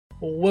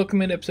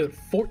Welcome in episode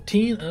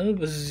 14 of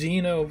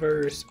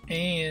Xenoverse,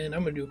 and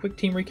I'm gonna do a quick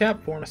team recap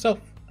for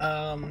myself.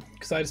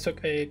 Because I just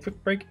took a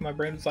quick break, my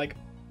brain was like,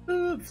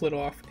 flit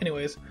off.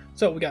 Anyways,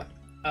 so we got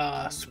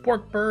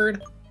Sporkbird,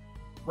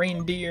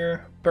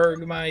 Reindeer,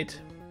 Bergmite,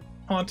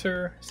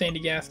 Haunter,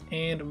 Sandygast,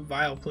 and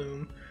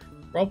Vileplume.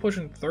 We're all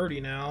pushing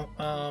 30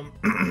 now.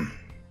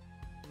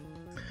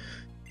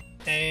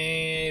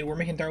 And we're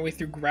making our way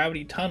through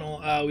Gravity Tunnel.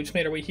 We just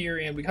made our way here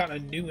and we got a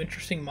new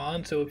interesting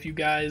mod, so if you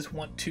guys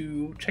want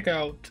to check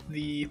out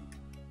the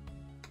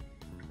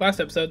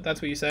last episode,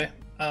 that's what you say,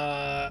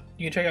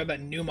 you can check out that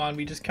new mod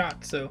we just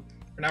got. So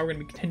for now we're going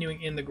to be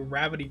continuing in the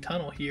Gravity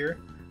Tunnel here,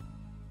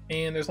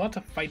 and there's lots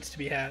of fights to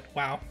be had.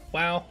 Wow.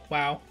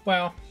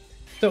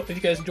 So if you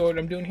guys enjoyed what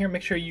I'm doing here,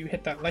 make sure you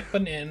hit that like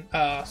button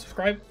and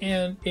subscribe,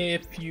 and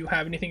if you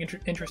have anything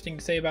interesting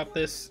to say about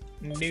this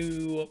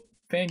new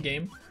fan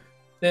game,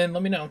 then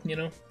let me know,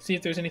 see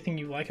if there's anything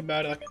you like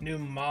about it, like a new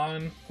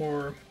mod,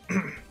 or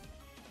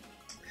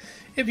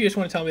if you just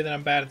want to tell me that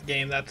I'm bad at the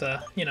game, that's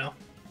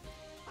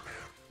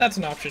that's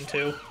an option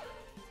too.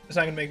 It's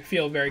not going to make me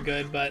feel very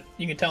good, but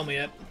you can tell me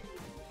it.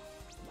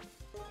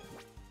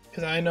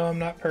 Because I know I'm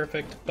not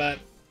perfect, but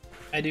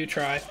I do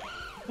try.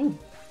 Ooh,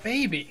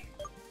 baby!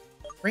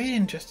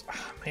 Raiden just,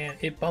 oh man,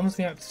 it bums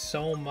me out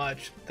so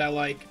much that,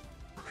 like,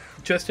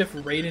 just if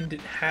Raiden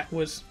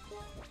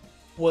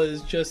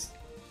was just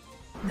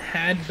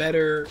had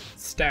better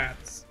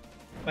stats,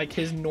 like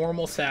his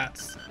normal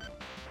stats,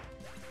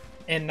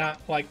 and not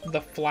like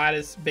the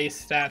flattest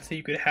base stats that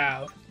you could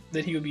have,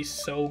 that he would be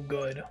so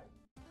good.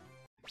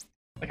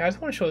 Like, I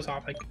just want to show this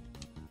off, like,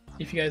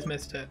 if you guys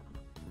missed it.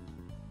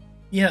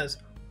 He has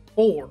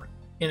 4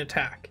 in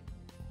attack,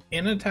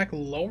 and an attack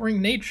lowering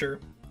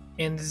nature,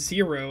 and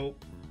 0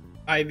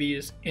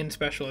 IVs in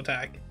special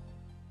attack.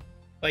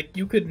 Like,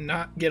 you could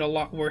not get a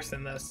lot worse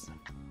than this.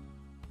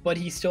 But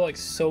he's still, like,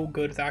 so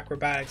good with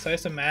acrobatics. I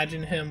just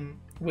imagine him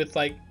with,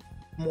 like,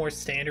 more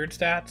standard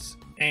stats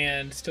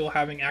and still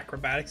having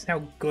acrobatics, and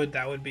how good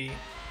that would be.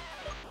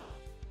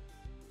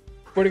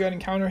 Word got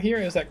encounter here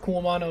is that cool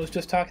mon I was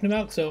just talking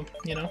about, so,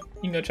 you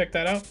can go check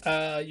that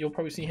out. You'll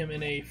probably see him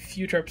in a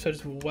future episode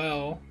as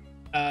well.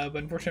 But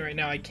unfortunately right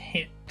now I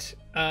can't.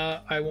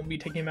 I won't be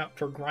taking him out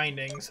for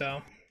grinding,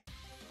 so.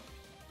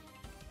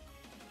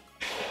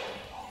 I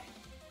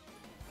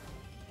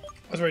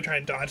was really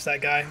trying to dodge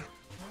that guy.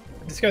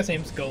 This guy's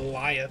name's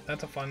Goliath.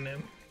 That's a fun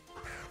name.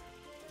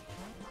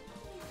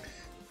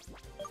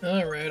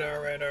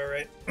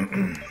 Alright.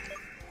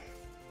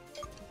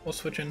 We'll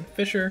switch in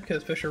Fisher,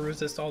 because Fisher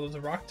resists all those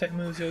rock type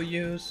moves you'll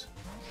use.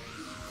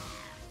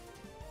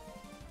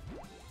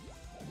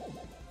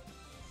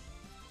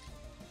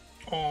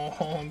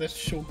 Oh, that's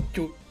so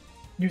cute.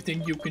 You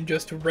think you can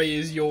just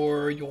raise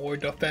your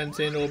defense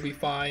and it'll be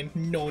fine?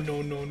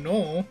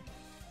 No.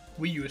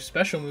 We use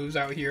special moves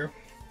out here.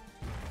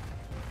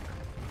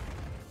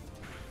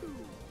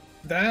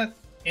 That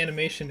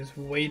animation is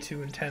way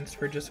too intense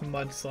for just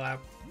Mud Slap.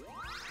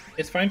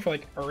 It's fine for,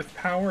 like, Earth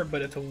Power,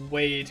 but it's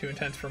way too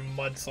intense for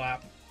Mud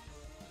Slap.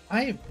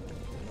 I'm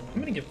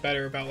gonna get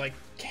better about, like,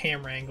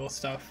 camera angle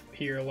stuff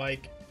here.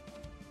 Like,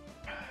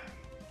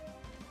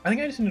 I think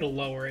I just need to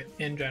lower it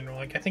in general.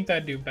 Like, I think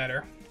that'd do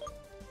better,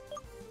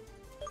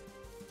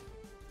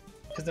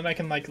 because then I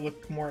can, like,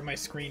 look more at my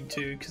screen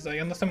too. Because, like,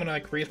 unless I'm gonna,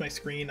 like, raise my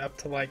screen up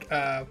to like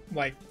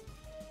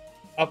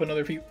up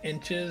another few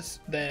inches,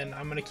 then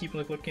I'm gonna keep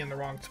looking in the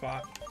wrong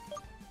spot.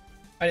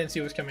 I didn't see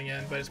what was coming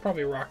in, but it's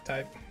probably a rock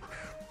type.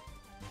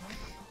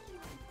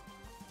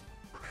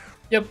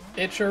 Yep,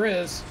 it sure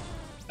is.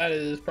 That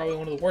is probably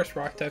one of the worst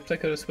rock types I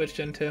could have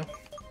switched into.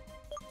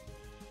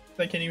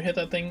 I can't even hit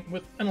that thing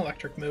with an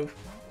electric move.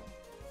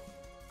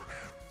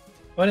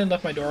 I didn't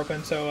left my door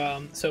open,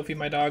 so Sophie,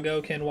 my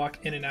doggo, can walk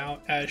in and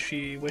out as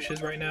she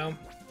wishes right now.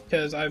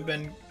 Because I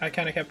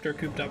kind of kept her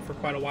cooped up for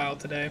quite a while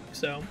today,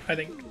 so I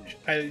think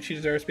she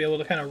deserves to be able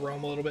to kind of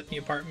roam a little bit in the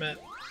apartment.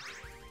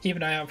 Keep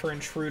an eye out for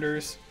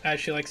intruders,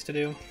 as she likes to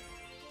do.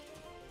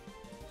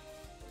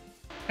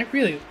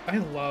 I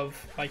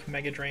love, like,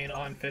 Mega Drain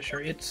on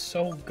Fisher. It's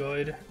so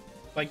good.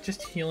 Like,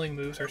 just healing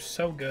moves are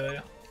so good.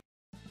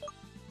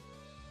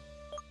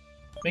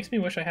 Makes me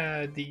wish I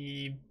had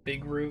the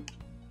Big Root.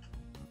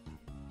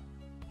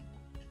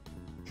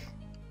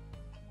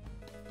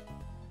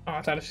 Oh,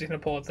 I thought I was just gonna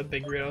pull out the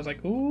Big Root. I was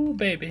like, ooh,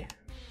 baby.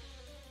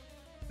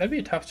 That'd be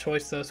a tough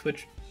choice, though.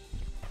 Switch.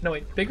 No,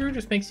 wait. Big Root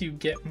just makes you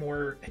get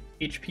more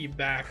HP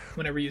back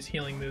whenever you use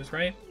healing moves,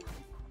 right?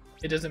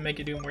 It doesn't make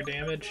it do more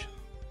damage.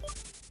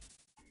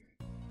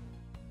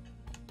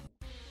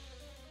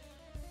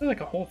 There's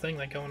like a whole thing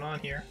like going on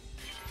here.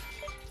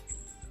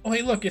 Oh,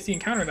 hey, look. It's the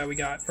encounter that we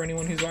got, for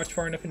anyone who's watched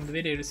far enough into the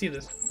video to see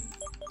this.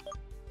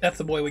 That's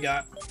the boy we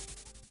got.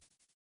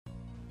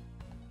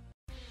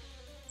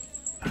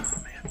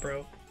 Oh, man,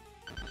 bro.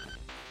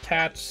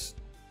 Cats.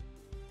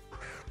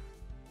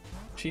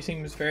 She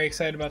seems very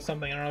excited about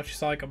something. I don't know if she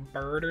saw like a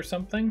bird or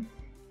something.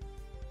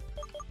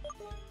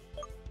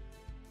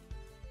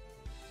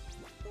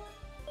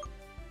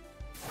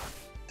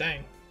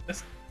 Dang,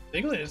 this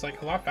Diglett is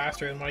like a lot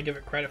faster than what I give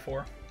it credit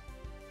for.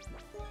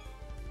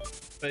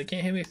 But it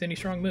can't hit me with any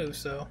strong moves,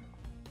 so...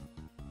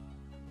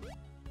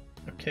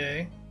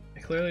 Okay. I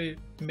clearly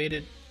made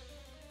it...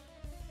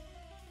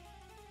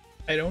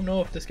 I don't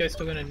know if this guy's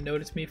still gonna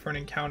notice me for an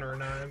encounter or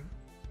not.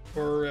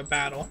 Or a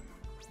battle.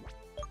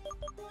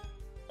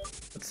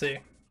 Let's see.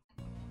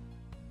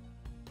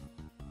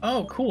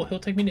 Oh, cool. He'll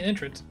take me to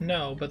entrance.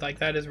 No, but like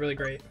that is really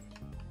great.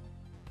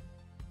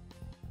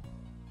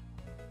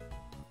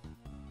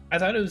 I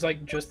thought it was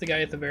like just the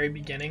guy at the very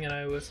beginning, and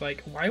I was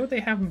like, why would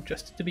they have him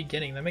just at the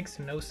beginning? That makes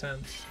no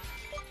sense.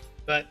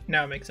 But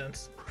now it makes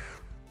sense.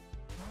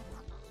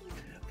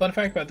 Fun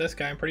fact about this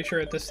guy, I'm pretty sure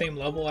at the same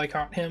level I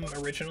caught him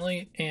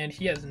originally, and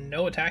he has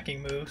no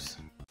attacking moves.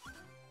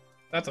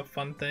 That's a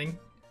fun thing.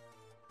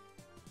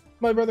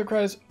 My brother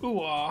cries,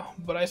 ooh-ah,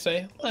 but I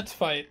say, let's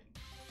fight.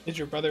 Is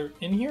your brother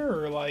in here,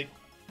 or like,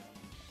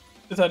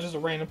 is that just a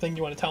random thing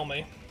you want to tell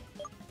me?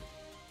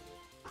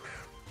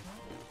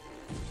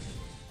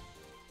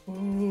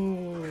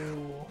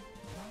 Ooh.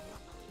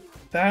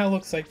 That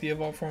looks like the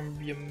evolved form of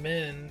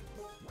Yamin.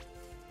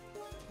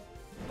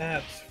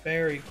 That's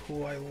very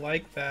cool, I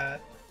like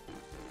that.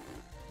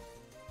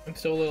 I'm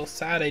still a little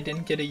sad I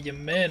didn't get a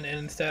Yamin, and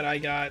instead I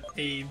got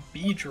a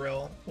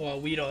Beedrill.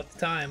 Well, Weedle at the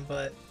time,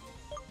 but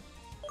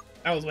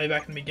that was way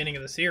back in the beginning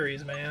of the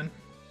series, man.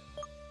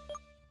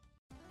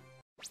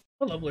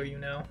 What level are you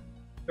now?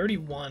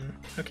 31.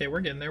 Okay,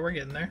 we're getting there, we're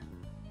getting there.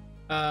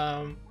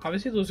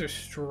 Obviously those are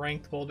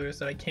strength boulders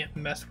that I can't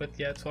mess with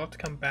yet, so I'll have to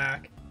come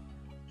back.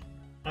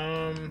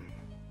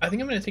 I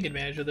think I'm going to take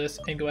advantage of this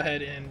and go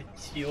ahead and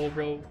heal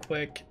real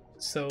quick,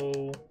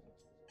 so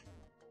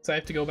I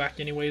have to go back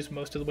anyways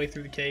most of the way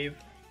through the cave.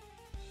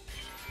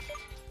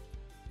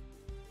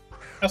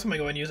 I also might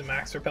go ahead and use a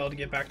max repel to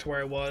get back to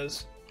where I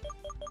was.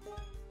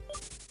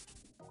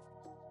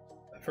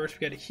 But first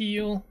we gotta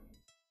heal.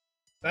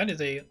 That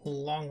is a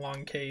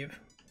long cave.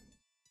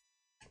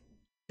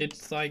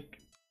 It's like,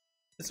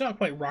 it's not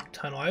quite Rock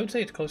Tunnel. I would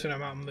say it's closer to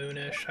Mount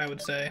Moonish, I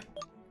would say.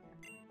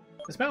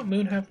 Does Mount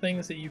Moon have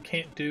things that you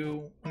can't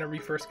do whenever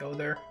you first go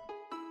there?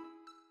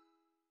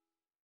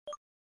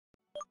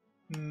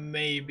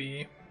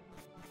 Maybe.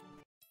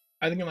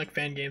 I think in like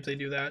fan games they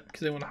do that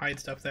because they want to hide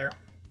stuff there.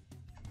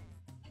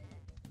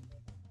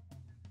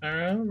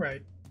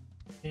 Alright.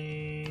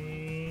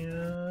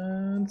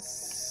 And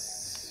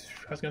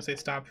I was gonna say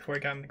stop before I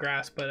got in the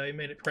grass, but I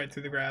made it right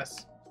through the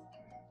grass.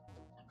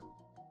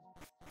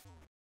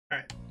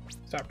 Alright.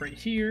 Stop right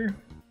here.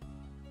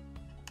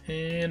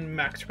 And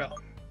max repel.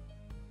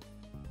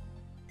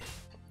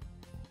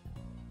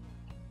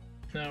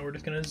 Now we're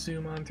just gonna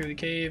zoom on through the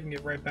cave and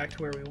get right back to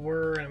where we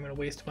were, and I'm gonna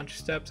waste a bunch of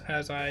steps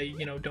as I,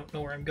 you know, don't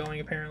know where I'm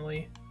going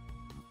apparently.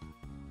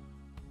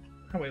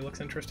 That way looks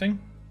interesting.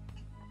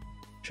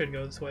 Should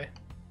go this way.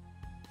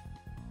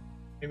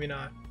 Maybe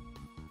not.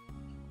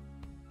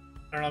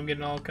 I don't know, I'm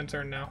getting all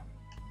concerned now.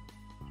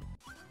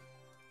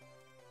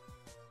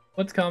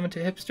 What's common to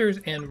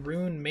hipsters and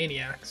rune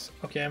maniacs?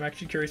 Okay, I'm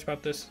actually curious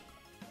about this.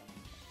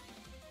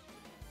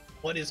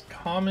 What is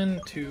common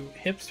to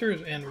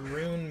hipsters and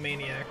rune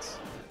maniacs?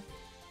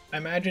 I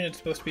imagine it's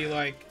supposed to be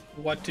like,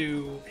 what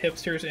do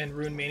hipsters and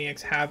rune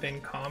maniacs have in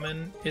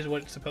common is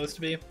what it's supposed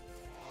to be.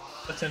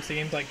 But since the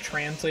game's like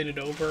translated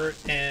over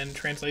and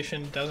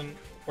translation doesn't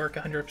work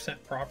 100%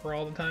 proper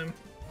all the time,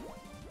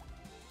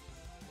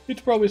 it's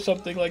probably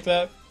something like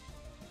that.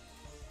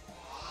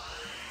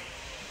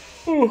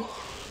 Ooh.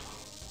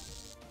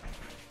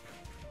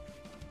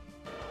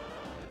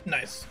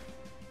 Nice.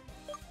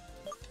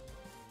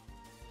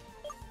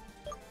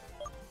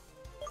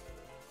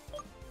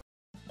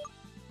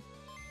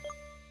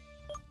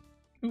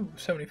 Ooh,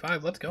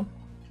 75, let's go.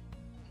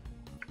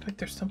 Looks like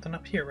there's something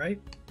up here, right?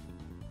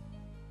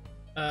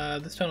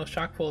 This tunnel is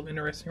chock full of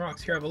interesting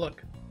rocks. Here, have a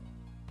look.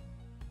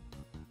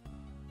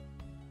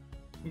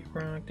 Heat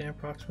rock,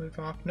 damp rock, smooth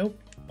rock.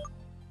 Nope.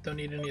 Don't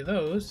need any of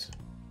those.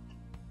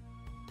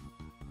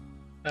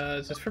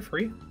 Is this for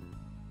free?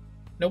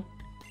 Nope.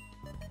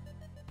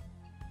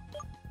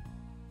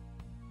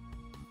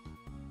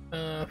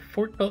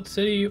 Fort Belt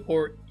City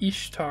or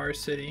Ishtar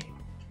City?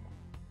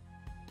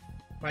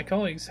 My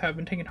colleagues have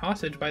been taken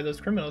hostage by those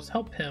criminals.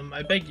 Help him,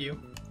 I beg you.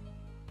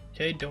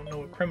 Okay, don't know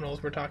what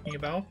criminals we're talking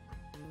about.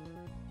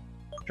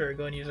 Sure,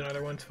 go and use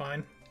another one's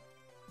fine.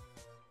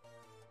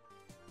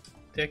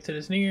 The exit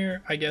is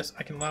near. I guess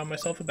I can allow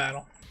myself a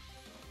battle.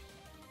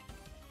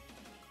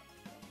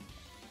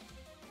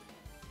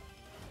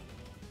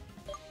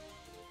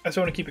 I just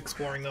want to keep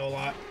exploring though a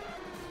lot.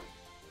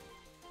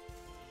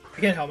 I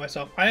can't help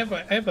myself. I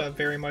have a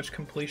very much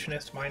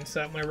completionist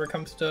mindset whenever it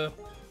comes to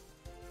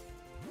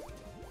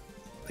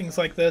things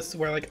like this,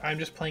 where like I'm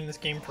just playing this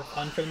game for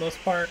fun for the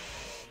most part.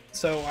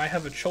 So I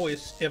have a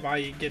choice if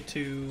I get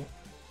to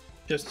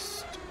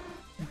just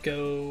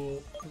go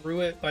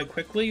through it like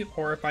quickly,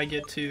 or if I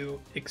get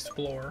to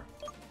explore.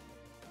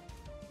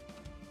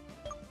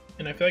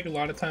 And I feel like a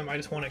lot of time I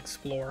just want to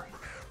explore.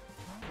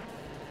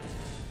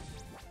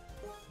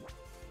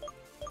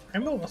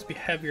 Rainbow must be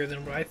heavier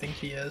than what I think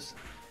he is.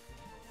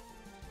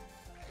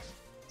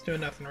 It's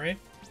doing nothing, right?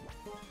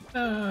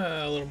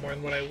 A little more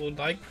than what I would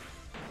like.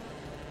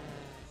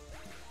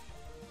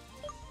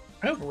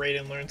 I hope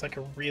Raiden learns like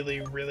a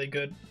really, really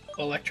good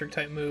electric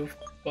type move,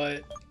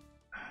 but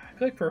I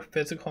feel like for a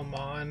physical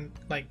mon,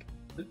 like,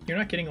 you're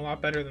not getting a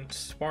lot better than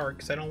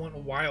Sparks. I don't want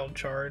Wild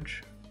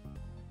Charge.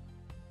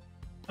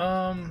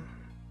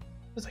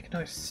 It's like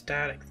another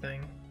static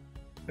thing.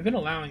 I've been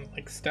allowing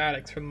like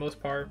statics for the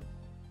most part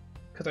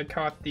because I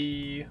caught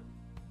the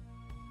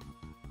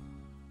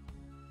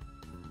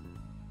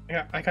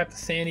I got the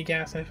Sandy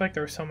Gas, and I feel like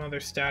there was some other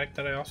static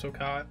that I also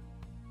caught.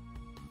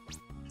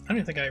 I don't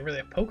even think I really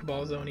have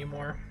Pokeballs though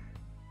anymore.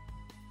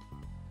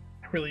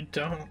 I really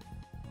don't.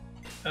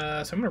 So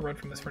I'm gonna run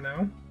from this for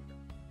now.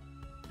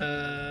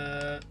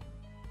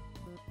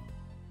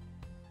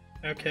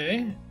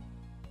 Okay.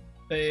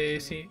 They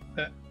see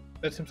that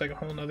seems like a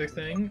whole nother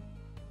thing.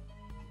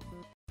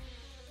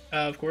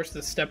 Of course,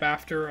 the step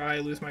after I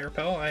lose my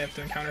repel, I have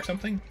to encounter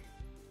something.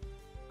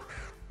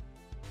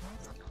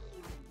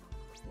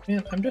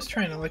 Man, I'm just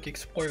trying to like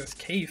explore this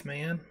cave,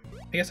 man.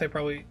 I guess I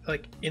probably,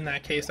 like, in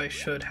that case, I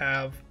should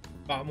have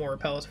bought more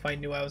repels if I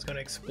knew I was going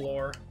to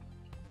explore.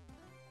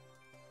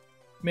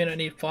 May not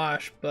need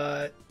flash,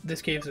 but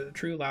this cave's a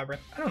true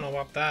labyrinth. I don't know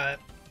about that.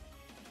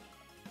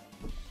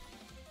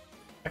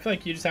 I feel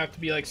like you just have to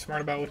be like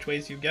smart about which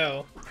ways you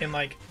go, and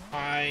like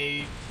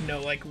I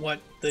know like what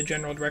the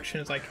general direction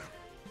is, like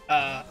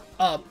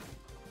up,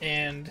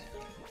 and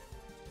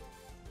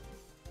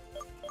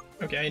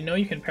okay, I know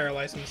you can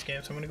paralyze in this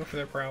game, so I'm gonna go for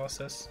their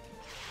paralysis.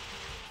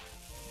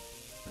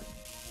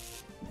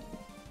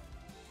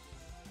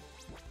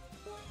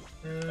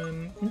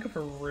 I'm gonna go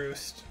for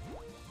Roost.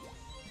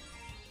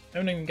 I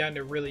haven't even gotten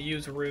to really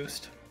use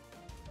Roost.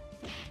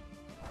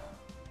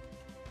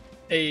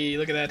 Hey,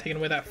 look at that, taking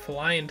away that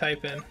flying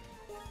type in.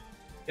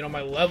 Get on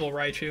my level,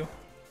 Raichu.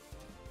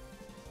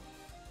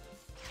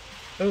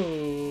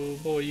 Oh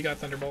boy, you got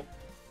Thunderbolt.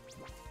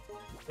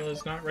 I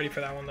was not ready for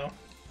that one though.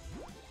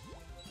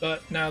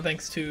 But now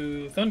thanks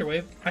to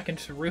Thunderwave, I can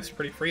just Roost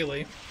pretty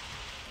freely.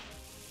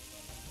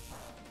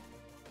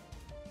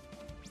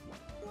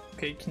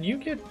 Okay, can you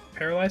get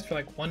paralyzed for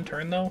like one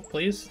turn though,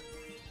 please?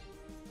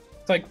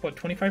 It's like, what,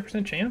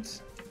 25%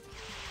 chance?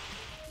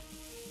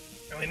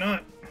 Really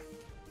not.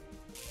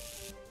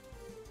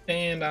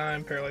 And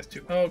I'm paralyzed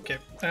too. Okay,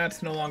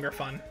 that's no longer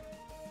fun.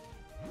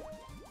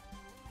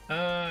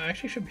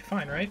 Actually should be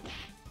fine, right?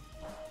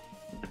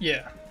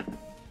 Yeah.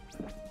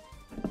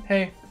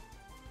 Hey.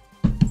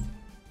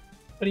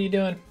 What are you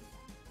doing?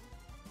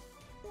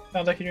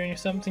 Sounds like you're doing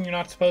something you're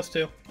not supposed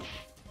to.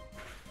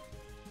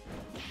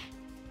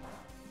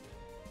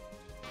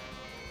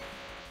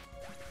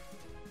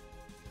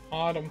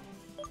 Autumn.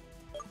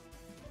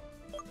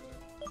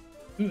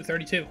 Ooh,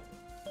 32.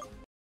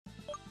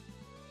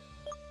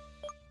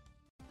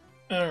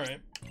 Alright.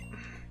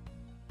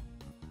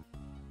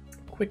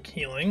 Quick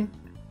healing.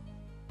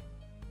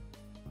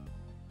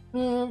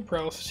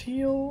 Paralysis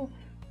heal.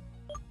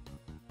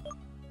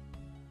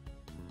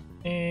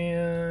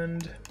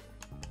 And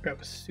grab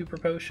a super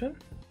potion.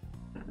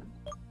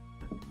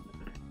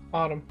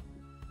 Autumn.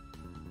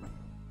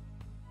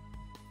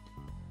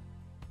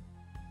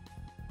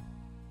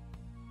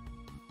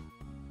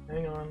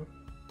 Hang on.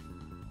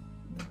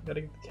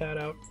 Gotta get the cat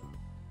out.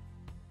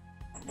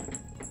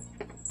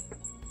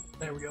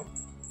 There we go.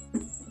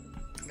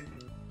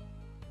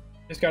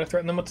 Just gotta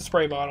threaten them with the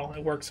spray bottle.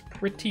 It works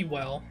pretty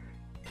well.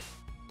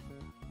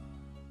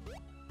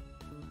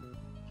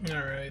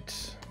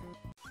 Alright.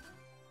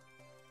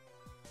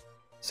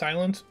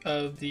 Silence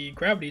of the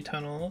gravity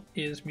tunnel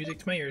is music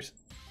to my ears.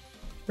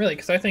 Really,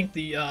 because I think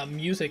the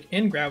music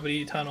in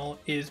Gravity Tunnel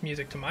is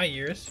music to my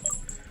ears.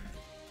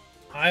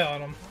 Hi,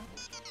 Autumn.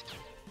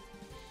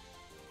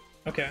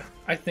 Okay,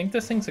 I think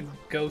this thing's a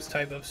ghost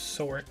type of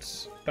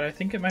sorts, but I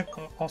think it might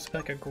also be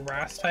like a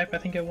grass type, I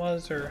think it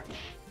was, or...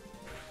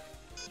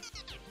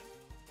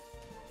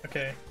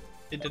 Okay,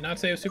 it did not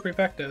say it was super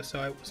effective, so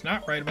I was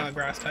not right about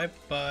grass type,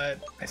 but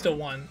I still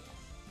won.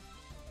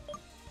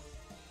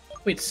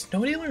 Wait,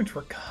 Snowday learns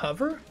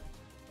Recover?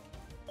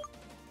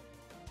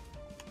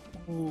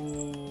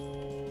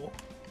 Ooh.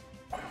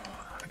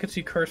 I could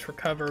see Curse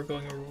Recover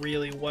going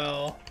really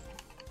well.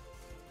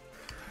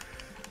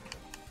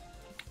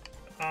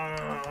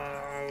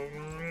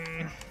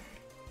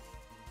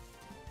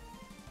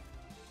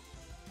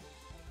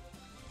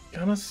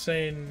 Gonna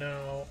say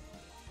no.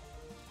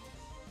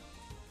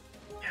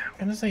 Yeah, I'm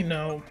gonna say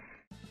no.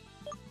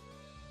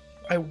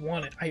 I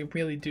want it, I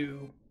really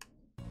do.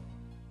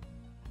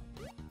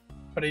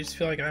 But I just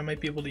feel like I might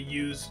be able to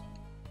use...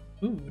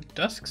 Ooh,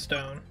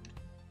 Duskstone. I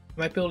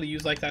might be able to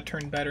use like that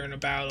turn better in a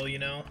battle, you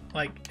know?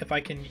 Like, if I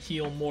can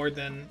heal more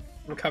than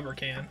Recover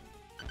can.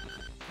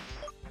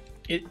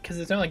 Because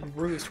it's not like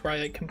Roost where I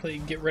like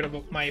completely get rid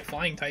of my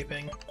flying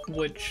typing,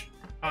 which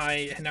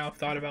I now have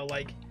thought about,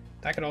 like,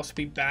 that could also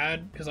be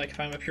bad, because like if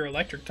I'm a pure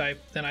electric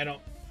type, then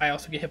I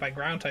also get hit by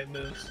ground type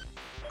moves.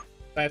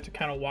 I have to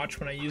kind of watch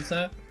when I use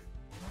that.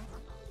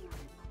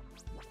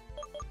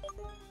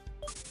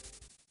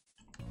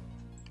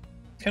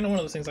 It's kind of one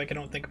of those things like I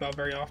don't think about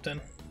very often,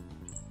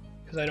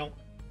 because I don't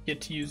get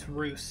to use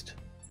Roost.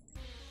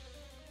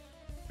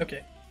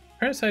 Okay,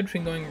 trying to decide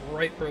between going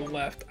right or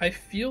left. I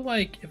feel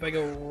like if I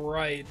go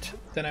right,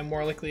 then I'm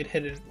more likely to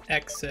hit an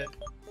exit,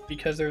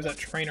 because there's that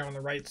trainer on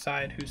the right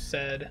side who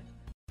said,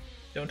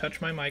 don't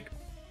touch my mic,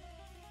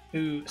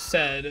 who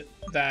said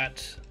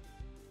that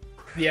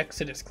the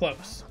exit is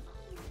close.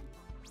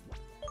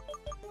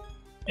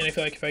 And I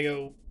feel like if I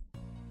go...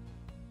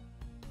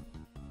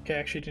 Okay, I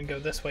actually didn't go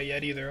this way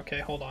yet either. Okay,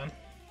 hold on.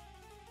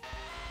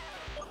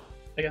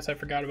 I guess I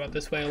forgot about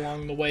this way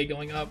along the way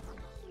going up.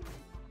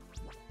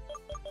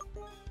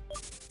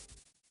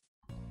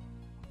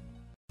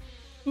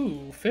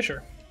 Ooh,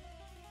 Fisher.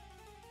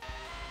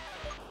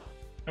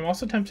 I'm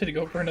also tempted to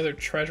go for another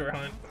treasure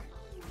hunt.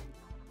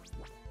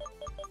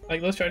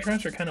 Like, those treasure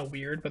hunts are kind of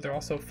weird, but they're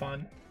also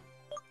fun.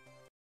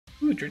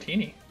 Ooh,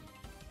 Dratini.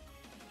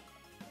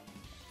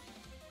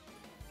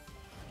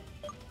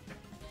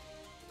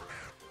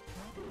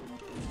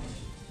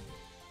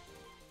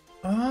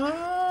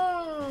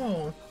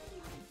 Oh!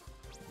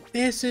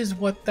 This is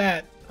what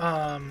that,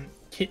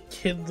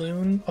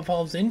 Kidloon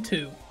evolves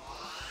into.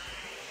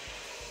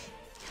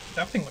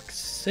 That thing looks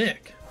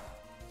sick.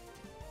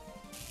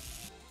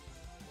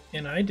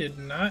 And I did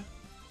not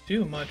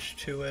do much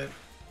to it.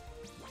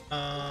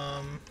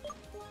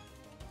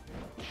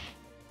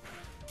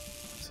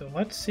 So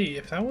let's see,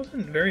 if that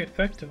wasn't very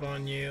effective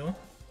on you...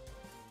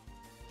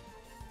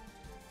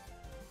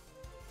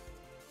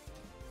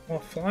 Well,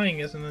 flying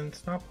isn't, then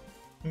it's not...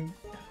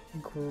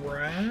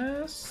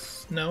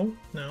 Grass? No,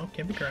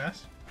 can't be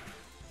grass.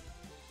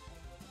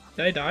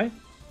 Did I die?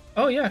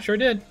 Oh yeah, sure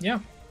did, yeah.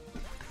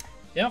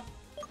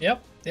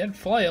 Yep, it had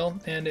flail,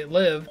 and it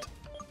lived.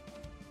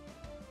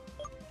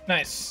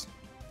 Nice.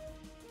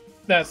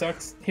 That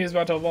sucks. He was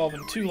about to evolve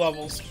in 2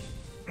 levels.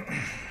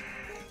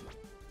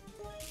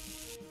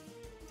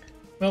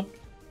 Well,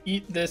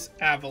 eat this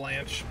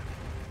avalanche.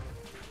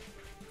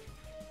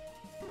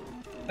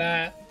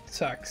 That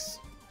sucks.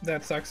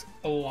 That sucks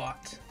a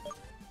lot.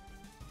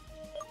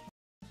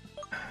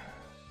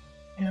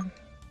 Man.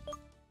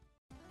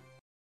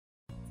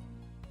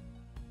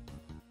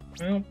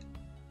 Well.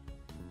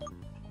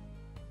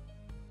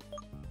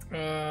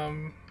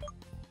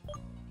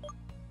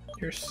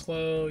 You're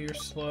slow, you're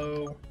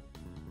slow.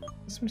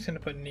 I'm just gonna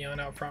put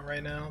Neon out front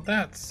right now.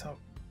 That's so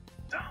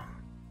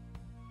dumb.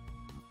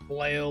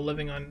 Leo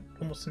living on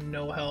almost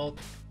no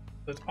health.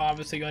 So it's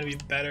obviously going to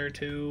be better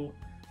too.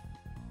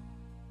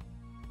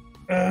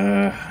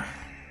 I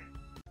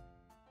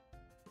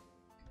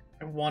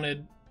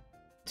wanted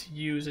to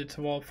use its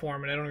evolved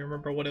form, and I don't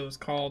remember what it was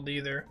called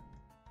either.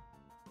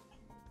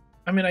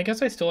 I mean, I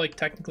guess I still like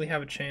technically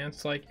have a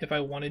chance. Like, if I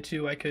wanted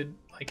to, I could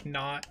like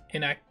not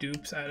enact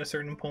dupes at a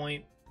certain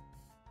point.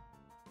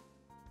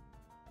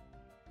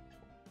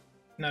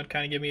 And that would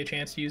kind of give me a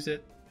chance to use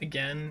it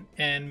again,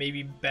 and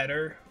maybe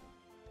better.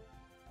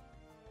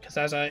 Because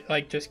as I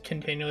like just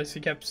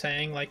continuously kept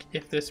saying, like,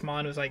 if this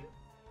mon was like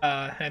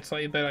had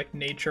slightly better like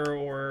nature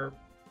or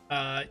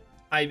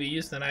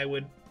IVs, then I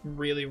would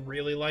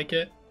really like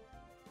it.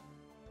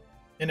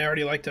 And I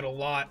already liked it a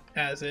lot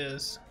as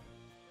is.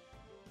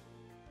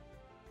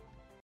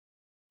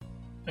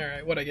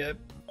 Alright, what'd I get?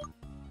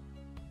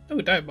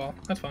 Ooh, dive ball.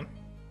 That's fun.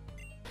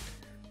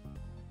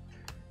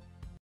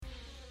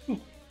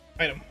 Ooh,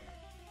 item.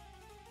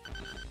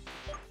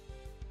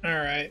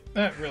 Alright,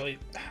 that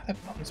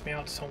bums me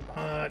out so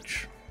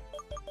much.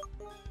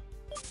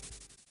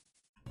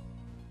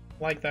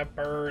 Like that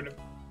bird.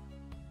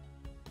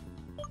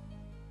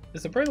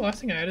 Is the bird the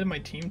last thing I added to my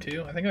team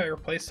too? I think I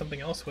replaced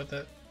something else with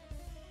it.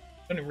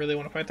 I don't really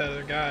want to fight that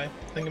other guy.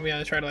 I think I'm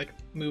gonna try to like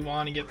move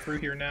on and get through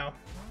here now.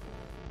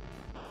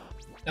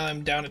 Now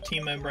I'm down a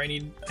team member,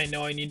 I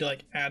know I need to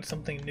like add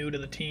something new to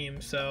the team,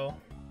 so.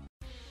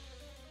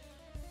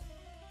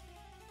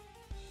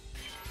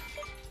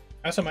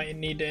 I also might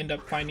need to end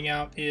up finding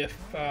out if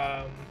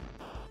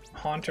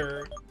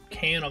Haunter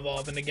can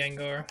evolve into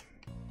Gengar.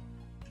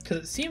 Because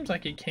it seems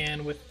like it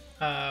can with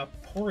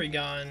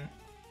Porygon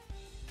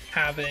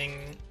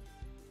having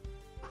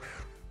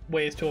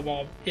ways to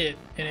evolve it,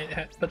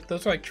 and but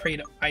those are like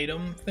trade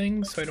item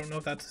things, so I don't know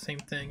if that's the same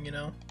thing, you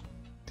know?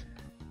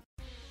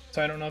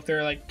 So I don't know if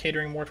they're like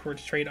catering more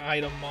towards trade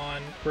item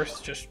mon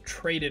versus just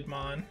traded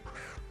mon.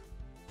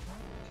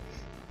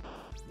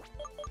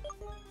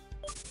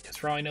 Because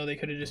for all I know, they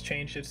could have just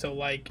changed it so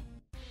like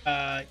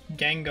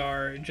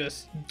Gengar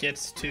just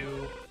gets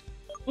to...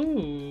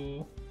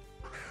 Ooh.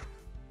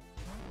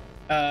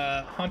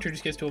 Haunter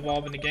just gets to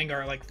evolve into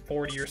Gengar at like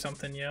 40 or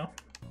something, you know?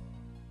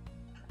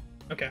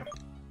 Okay.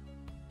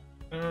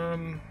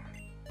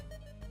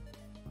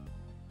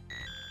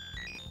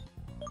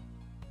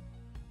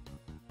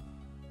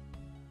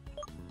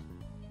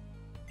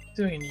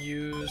 See if I can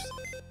use...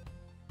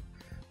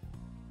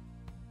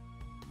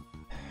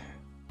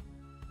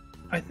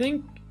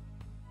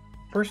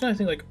 Personally, I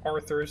think like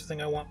Arthur is the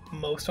thing I want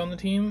most on the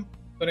team,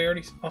 but I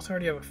also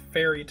already have a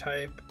fairy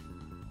type.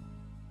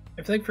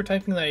 I feel like for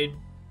typing that I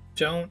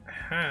don't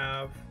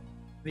have,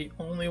 the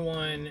only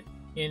one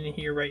in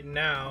here right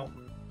now,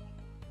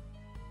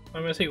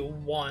 I'm gonna say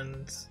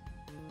ones,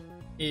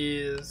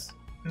 is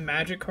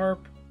Magikarp,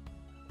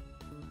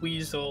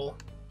 Weasel,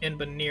 and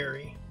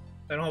Baneri.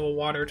 I don't have a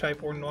water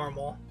type or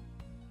normal.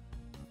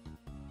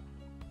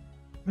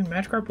 I mean,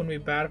 Magikarp wouldn't be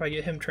bad if I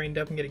get him trained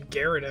up and get a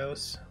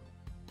Gyarados.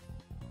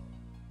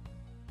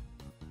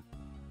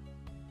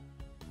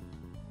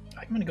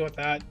 I'm gonna go with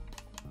that.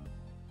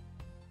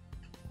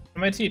 I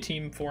might see a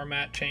team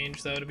format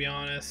change though, to be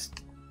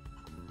honest.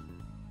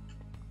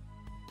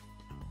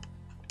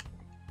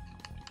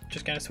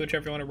 Just kind of switch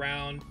everyone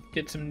around,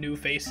 get some new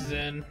faces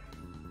in.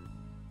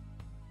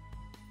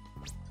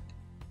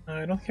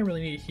 I don't think I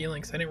really need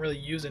healing because I didn't really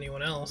use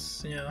anyone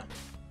else. Yeah.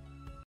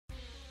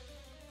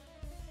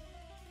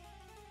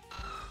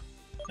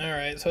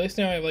 Alright, so at least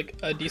now I have like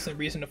a decent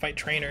reason to fight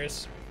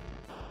trainers.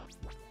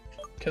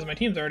 Because my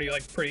team's already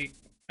like pretty,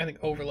 I think,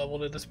 over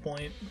leveled at this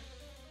point.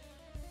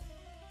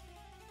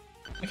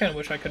 I kind of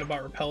wish I could have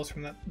bought repels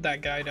from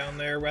that guy down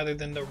there rather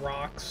than the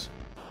rocks.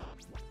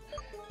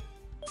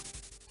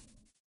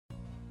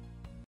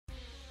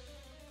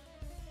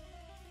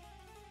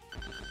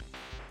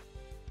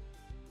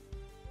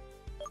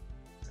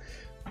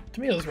 To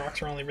me, those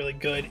rocks are only really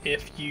good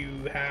if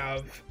you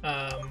have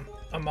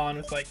a mon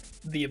with like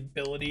the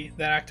ability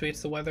that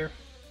activates the weather.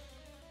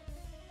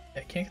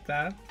 Yeah, I can't get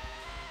that.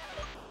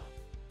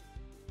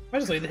 I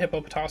just leave the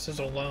Hippopotamos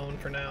alone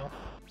for now.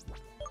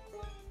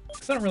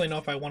 Because I don't really know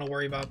if I want to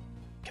worry about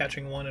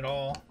catching one at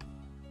all.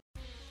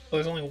 Well,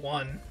 there's only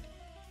one.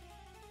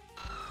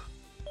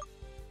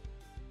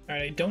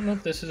 Alright, I don't know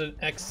if this is an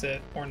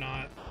exit or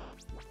not.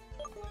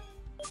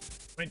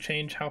 Might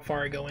change how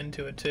far I go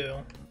into it too.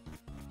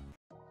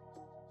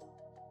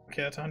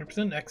 Okay, that's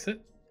 100%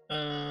 exit.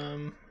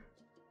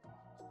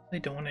 They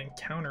don't want to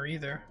encounter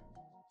either.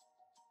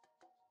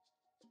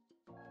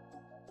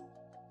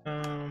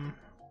 I'm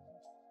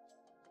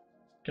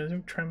gonna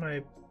try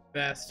my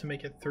best to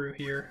make it through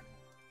here.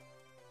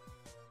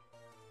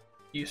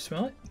 Do you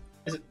smell it?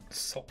 Is it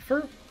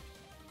sulfur?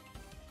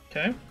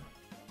 Okay.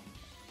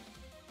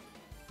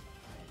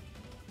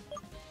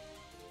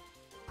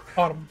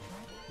 Autumn.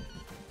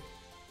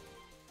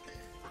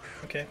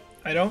 Okay,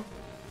 I don't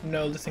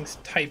know this thing's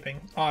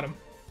typing. Autumn.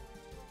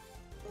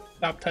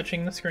 Stop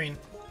touching the screen.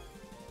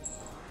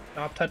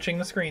 Stop touching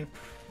the screen.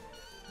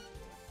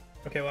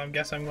 Okay, well, I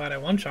guess I'm glad I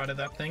one-shotted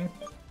that thing.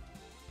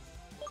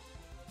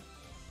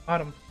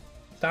 Autumn.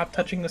 Stop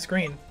touching the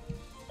screen.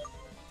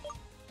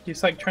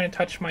 He's like trying to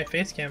touch my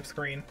face cam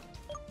screen.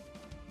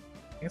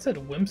 I think it said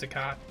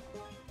Whimsicott.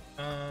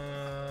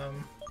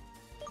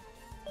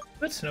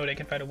 But Snowday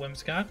can fight a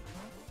Whimsicott.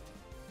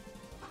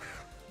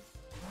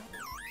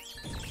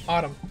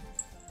 Autumn.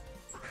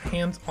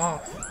 Hands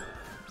off.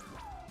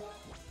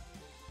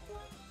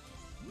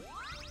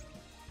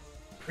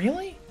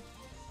 Really?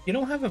 You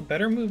don't have a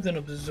better move than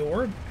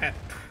Absorb at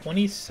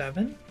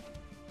 27?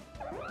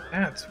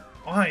 That's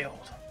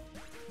wild.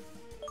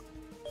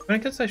 I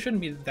guess I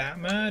shouldn't be that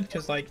mad,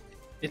 because like,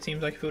 it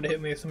seems like if it would have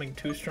hit me with something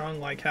too strong,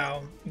 like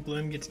how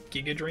Gloom gets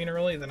Giga Drain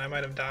early, then I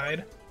might have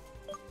died.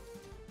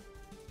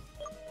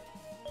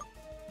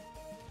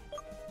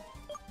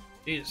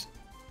 Jeez.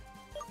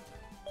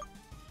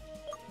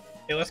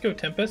 Okay, let's go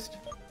Tempest.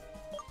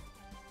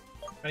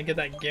 Trying to get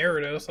that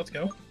Gyarados, let's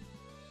go.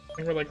 I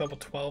think we're like level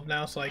 12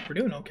 now, so like, we're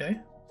doing okay.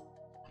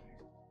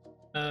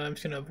 I'm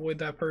just gonna avoid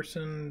that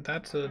person.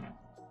 That's a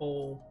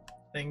whole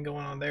thing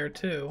going on there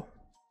too.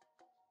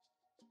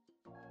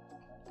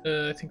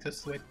 I think this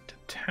is the way to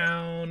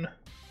town.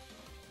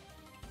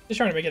 Just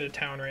trying to make it a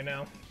town right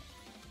now.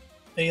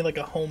 I need like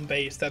a home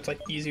base that's like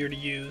easier to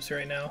use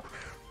right now.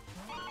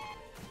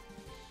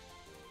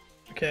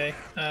 Okay,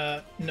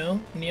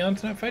 no,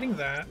 Neon's not fighting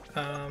that.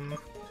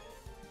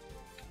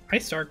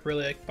 Ice Dark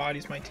really like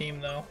bodies my team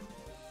though.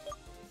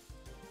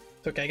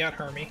 It's okay, I got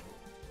Hermie.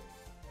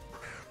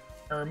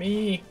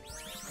 Hermie!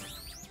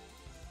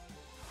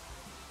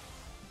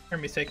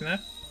 Hermie's taking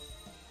that.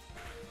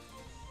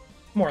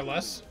 More or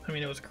less. I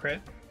mean, it was a crit.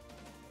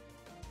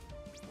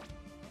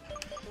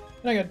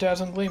 And I got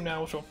Dazzling Gleam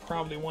now, which will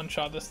probably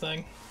one-shot this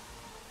thing.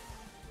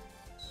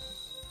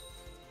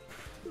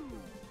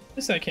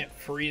 This thing can't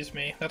freeze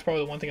me. That's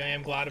probably the one thing I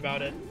am glad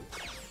about it.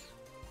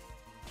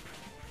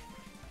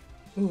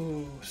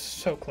 Ooh,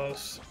 so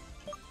close.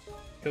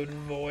 Go to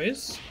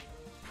Voice.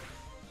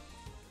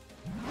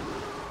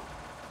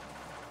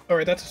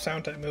 Alright, that's a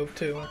sound type move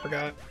too, I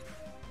forgot.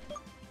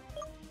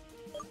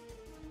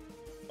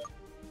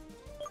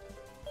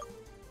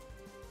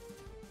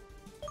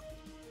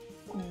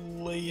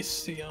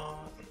 Glaceon.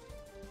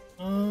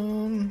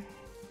 I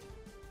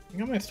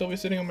think I might still be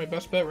sitting on my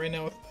best bet right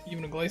now with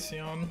even a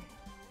Glaceon.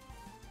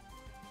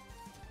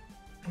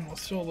 I'm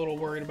still a little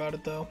worried about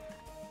it though.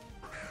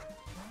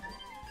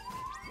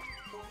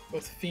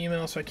 Both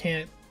female, so I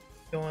can't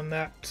go on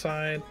that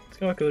side. Let's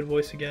go with Good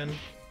Voice again.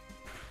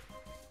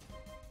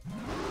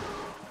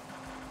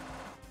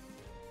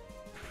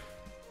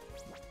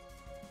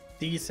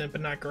 Decent, but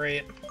not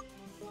great.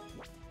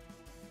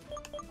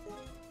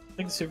 I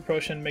think the Super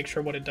Potion makes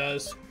sure what it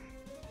does.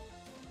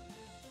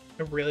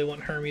 I really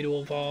want Hermie to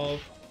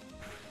evolve.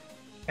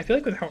 I feel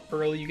like with how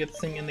early you get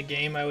this thing in the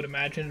game, I would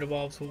imagine it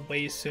evolves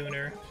way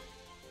sooner.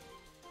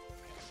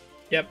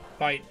 Yep,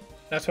 Bite.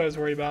 That's what I was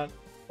worried about.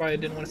 Why I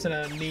didn't want to send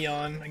a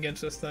Neon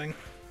against this thing.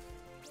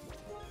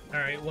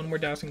 Alright, one more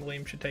Dousing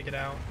Gleam should take it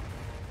out.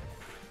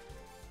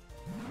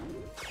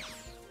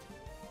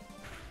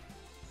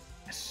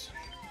 Yes.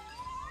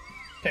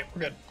 Okay,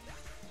 we're good.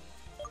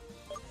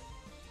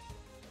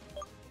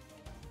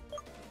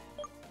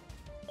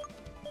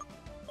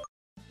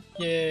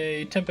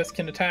 Yay, Tempest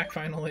can attack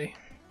finally.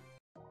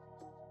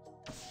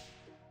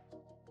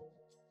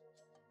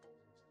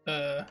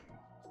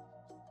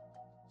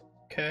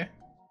 Okay.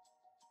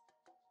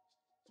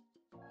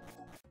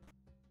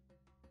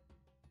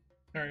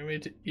 Alright, we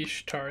made to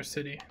Ishtar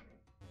City.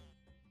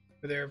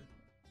 There are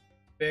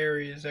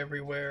berries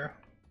everywhere.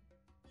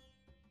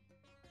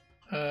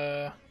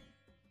 No,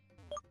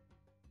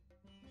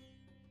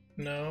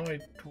 I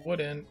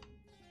wouldn't.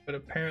 But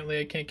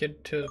apparently I can't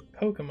get to the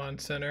Pokemon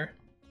Center.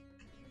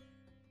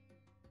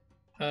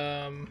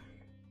 Well,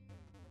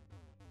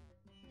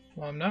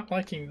 I'm not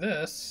liking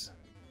this.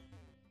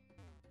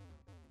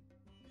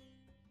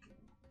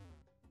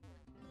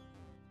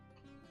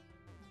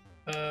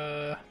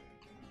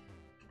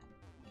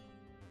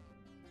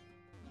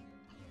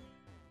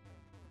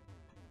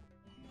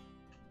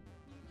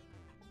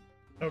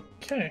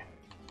 Okay.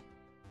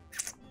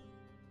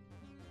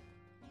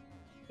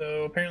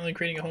 So apparently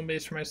creating a home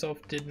base for myself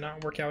did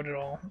not work out at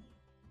all.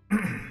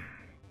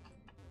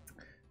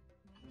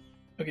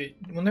 Okay,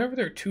 whenever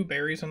there are two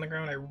berries on the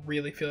ground, I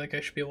really feel like I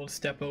should be able to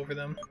step over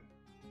them.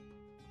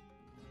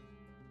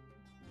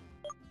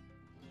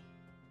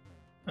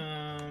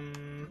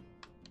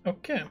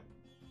 Okay.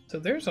 So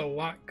there's a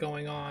lot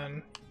going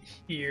on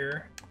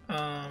here.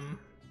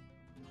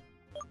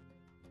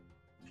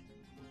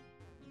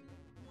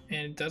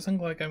 And it doesn't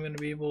look like I'm going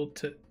to be able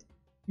to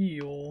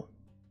heal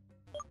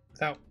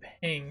without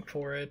paying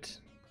for it.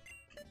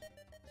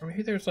 Or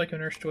maybe there's like a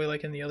Nurse Joy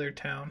like in the other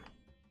town.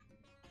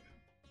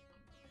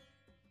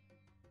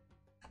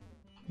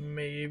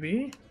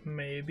 Maybe.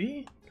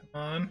 Come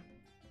on.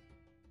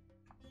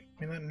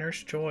 Give me that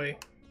Nurse Joy.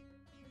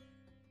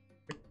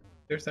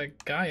 There's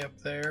that guy up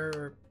there,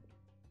 or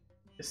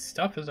his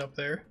stuff is up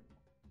there.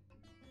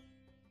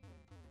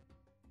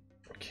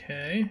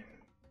 Okay.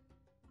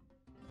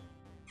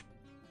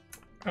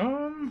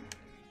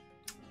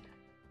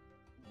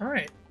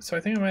 Alright, so I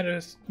think I might have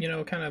just, you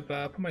know, kind of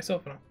put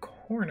myself in a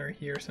corner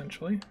here,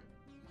 essentially.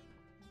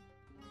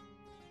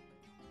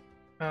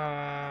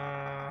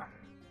 Come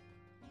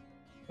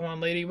on,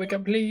 lady, wake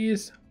up,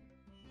 please.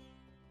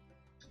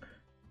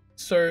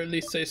 Sir, at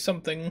least say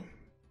something.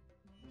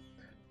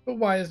 But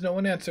why is no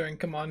one answering?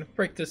 Come on,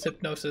 break this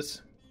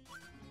hypnosis.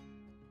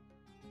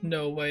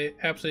 No way,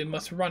 absolutely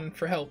must run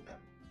for help.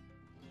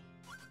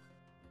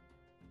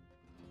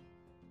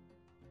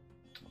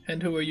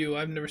 And who are you?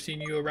 I've never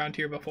seen you around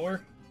here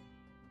before.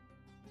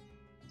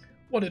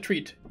 What a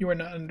treat. You are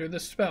not under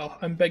this spell.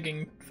 I'm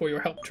begging for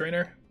your help,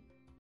 trainer.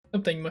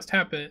 Something must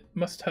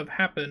have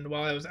happened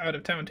while I was out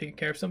of town taking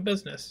care of some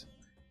business.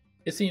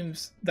 It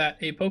seems that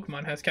a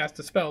Pokemon has cast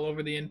a spell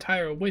over the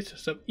entire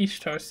oasis of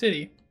Ishtar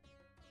City.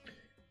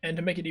 And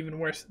to make it even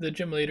worse, the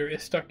gym leader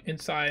is stuck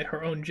inside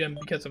her own gym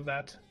because of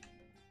that.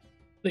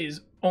 Please,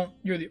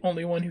 you're the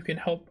only one who can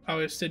help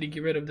our city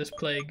get rid of this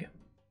plague.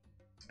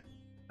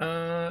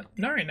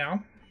 Not right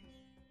now.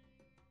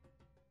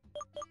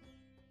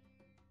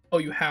 Oh,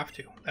 you have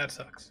to. That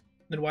sucks.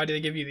 Then why do they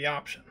give you the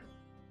option?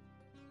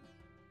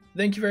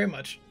 Thank you very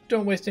much.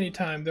 Don't waste any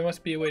time. There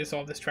must be a way to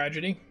solve this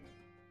tragedy.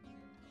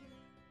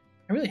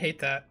 I really hate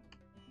that.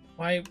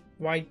 Why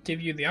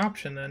give you the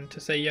option then to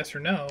say yes or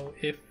no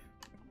if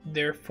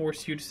they're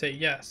force you to say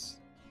yes?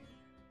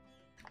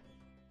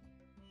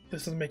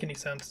 This doesn't make any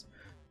sense.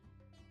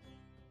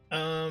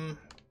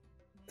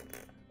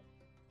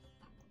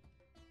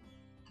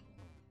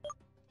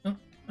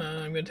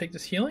 I'm gonna take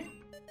this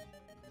healing.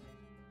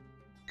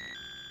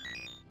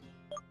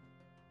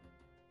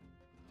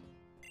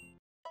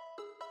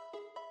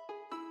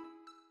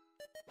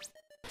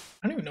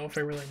 I don't even know if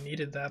I really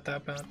needed that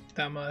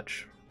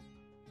much.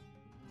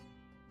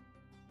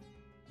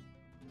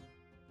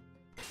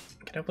 I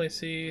can definitely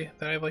see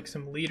that I have like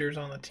some leaders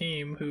on the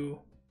team who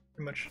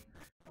pretty much.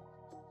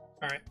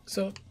 Alright,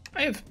 so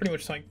I have pretty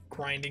much like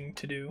grinding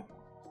to do.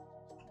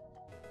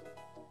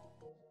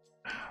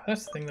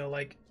 That's the thing though,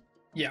 like,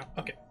 yeah,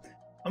 okay.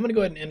 I'm gonna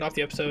go ahead and end off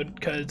the episode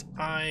because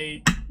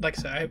like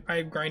I said, I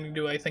have grinding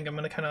to do. I think I'm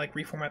gonna kind of like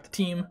reformat the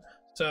team.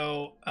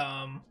 So,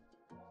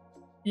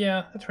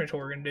 yeah, that's pretty much what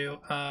we're gonna do.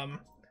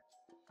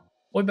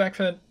 We'll be back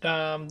for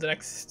the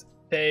next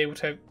day,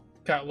 which I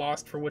got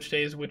lost for which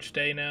day is which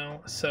day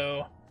now.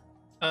 So,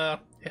 yeah,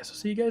 so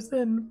see you guys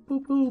then. Boo,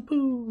 boo,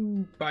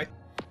 boo. Bye.